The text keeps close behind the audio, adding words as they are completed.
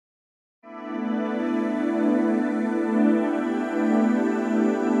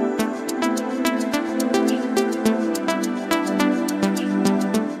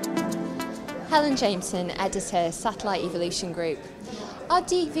Helen Jameson, Editor, Satellite Evolution Group. Are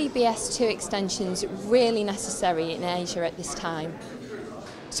DVB-S2 extensions really necessary in Asia at this time?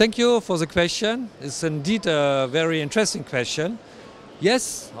 Thank you for the question. It's indeed a very interesting question.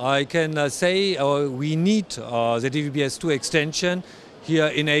 Yes, I can say we need the DVB-S2 extension here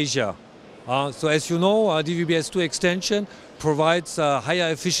in Asia. So as you know, DVB-S2 extension provides higher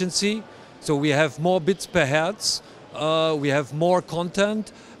efficiency. So we have more bits per hertz, we have more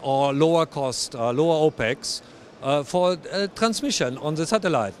content or lower cost, lower OPEX for transmission on the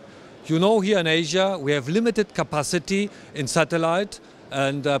satellite. You know, here in Asia we have limited capacity in satellite,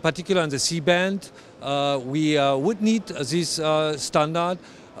 and particularly on the C-band. We would need this standard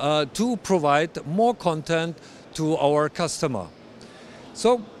to provide more content to our customer.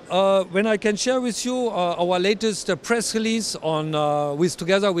 So when I can share with you our latest press release on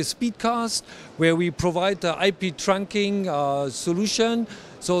together with Speedcast, where we provide the IP trunking solution.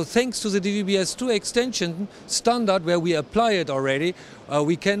 So thanks to the DVB-S2 extension standard, where we apply it already,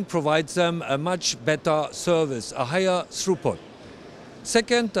 we can provide them a much better service, a higher throughput.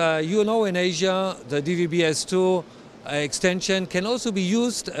 Second, you know, in Asia, the DVB-S2 extension can also be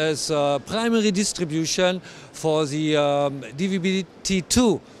used as primary distribution for the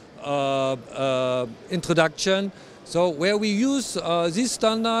DVB-T2 introduction. So where we use this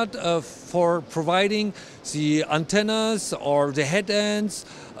standard for providing the antennas or the head ends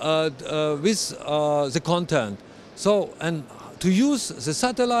with the content. So, and to use the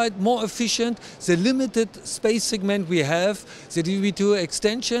satellite more efficient, the limited space segment we have, the DVB-T2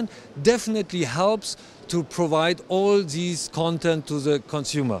 extension definitely helps to provide all these content to the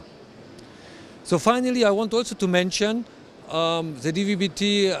consumer. So finally, I want also to mention the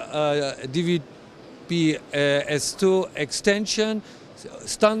DVB-S2 extension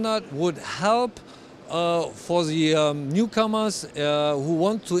standard would help for the newcomers who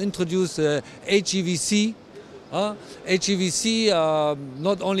want to introduce HEVC. HEVC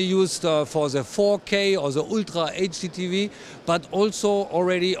not only used for the 4K or the Ultra HD TV, but also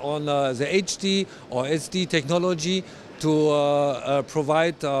already on the HD or SD technology to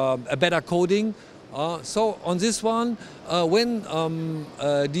provide a better coding. So on this one, when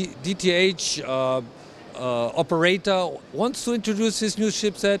DTH operator wants to introduce this new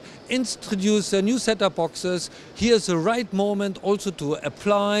chipset, introduce new set-top boxes, here's the right moment also to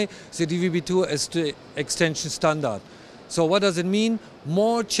apply the DVB-S2 extension standard. So what does it mean?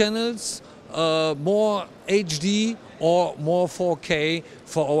 More channels, more HD or more 4K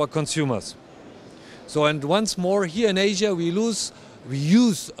for our consumers. So, and once more, here in Asia we use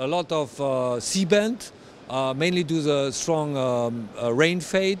a lot of C-band, mainly due to the strong rain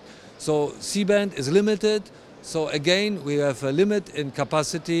fade. So C-band is limited, so again we have a limit in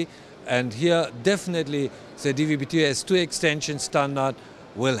capacity, and here definitely the DVB-S2 extension standard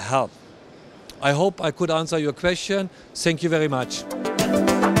will help. I hope I could answer your question. Thank you very much.